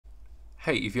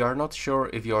Hey, if you are not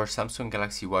sure if your Samsung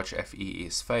Galaxy Watch FE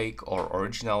is fake or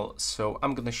original, so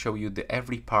I'm gonna show you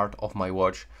every part of my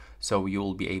watch so you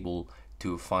will be able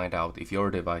to find out if your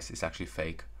device is actually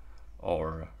fake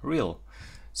or real.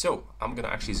 So I'm gonna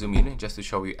actually zoom in just to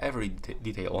show you every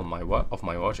detail on my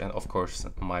watch, and of course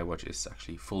my watch is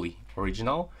actually fully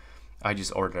original. I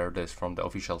just ordered this from the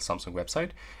official Samsung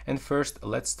website. And first,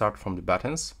 let's start from the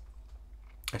buttons.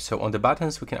 So on the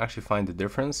buttons, we can actually find the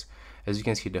difference. As you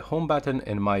can see, the home button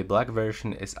in my black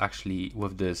version is actually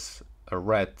with this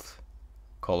red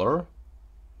color,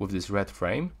 with this red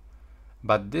frame,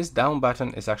 but this down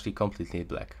button is actually completely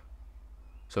black.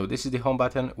 So this is the home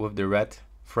button with the red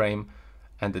frame,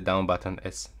 and the down button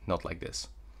is not like this.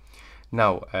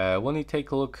 Now, when you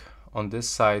take a look on this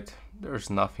side, there's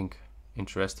nothing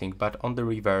interesting, but on the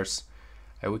reverse,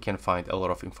 we can find a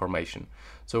lot of information.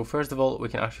 So first of all, we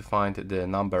can actually find the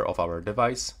number of our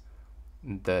device,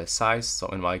 the size, so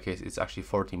in my case it's actually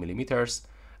 40 millimeters,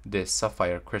 the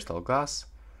sapphire crystal glass,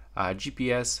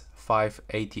 GPS, 5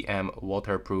 ATM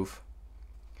waterproof.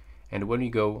 And when we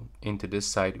go into this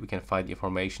side, we can find the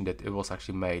information that it was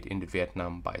actually made in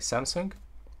Vietnam by Samsung.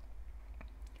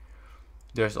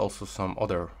 There's also some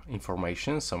other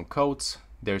information, some codes.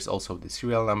 There's also the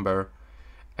serial number.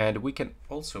 And we can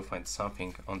also find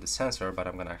something on the sensor, but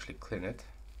I'm gonna actually clean it.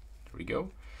 There we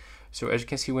go. So as you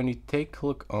can see, when you take a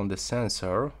look on the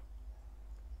sensor,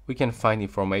 we can find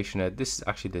information that this is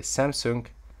actually the Samsung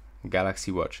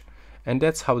Galaxy Watch. And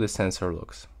that's how the sensor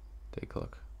looks. Take a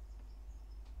look.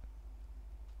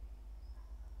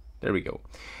 There we go.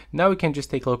 Now we can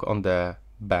just take a look on the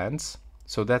bands.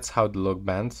 So that's how they look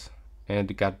bands.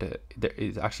 And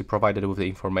it's actually provided with the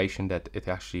information that it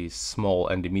actually is small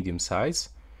and the medium size.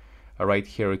 Right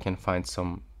here we can find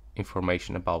some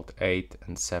information about 8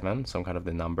 and 7, some kind of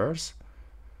the numbers.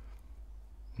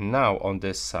 Now on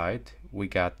this side we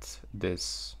got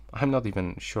this, I'm not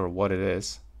even sure what it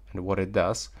is and what it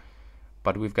does,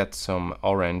 but we've got some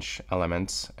orange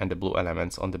elements and the blue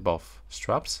elements on the both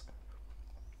straps.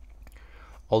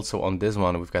 Also on this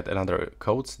one we've got another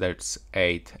codes, that's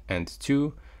 8 and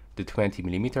 2, the 20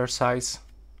 millimeter size.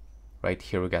 Right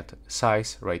here we got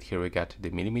size, right here we got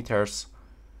the millimeters.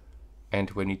 And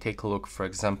when you take a look, for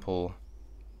example,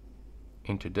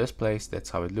 into this place,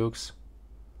 that's how it looks.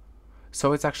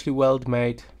 So it's actually well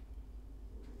made.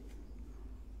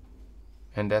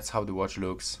 And that's how the watch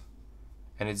looks.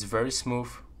 And it's very smooth.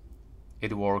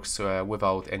 It works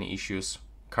without any issues.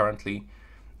 Currently,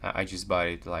 I just bought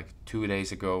it like 2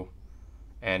 days ago.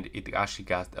 And it actually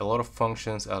got a lot of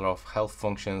functions, a lot of health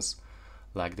functions,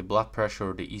 like the blood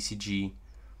pressure, the ECG,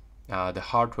 the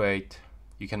heart rate.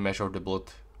 You can measure the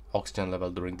blood oxygen level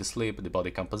during the sleep, the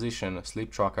body composition, a sleep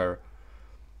tracker,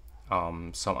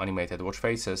 some animated watch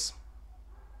faces.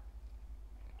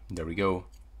 There we go.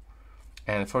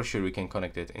 And for sure we can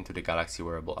connect it into the Galaxy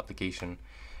wearable application.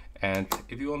 And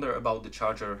if you wonder about the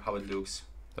charger, how it looks,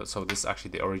 so this is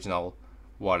actually the original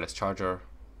wireless charger.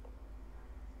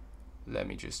 Let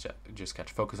me just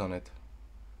catch focus on it.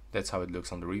 That's how it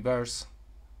looks on the reverse.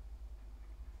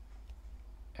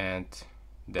 And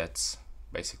that's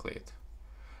basically it.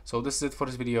 So this is it for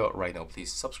this video. Right now,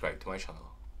 please subscribe to my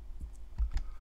channel.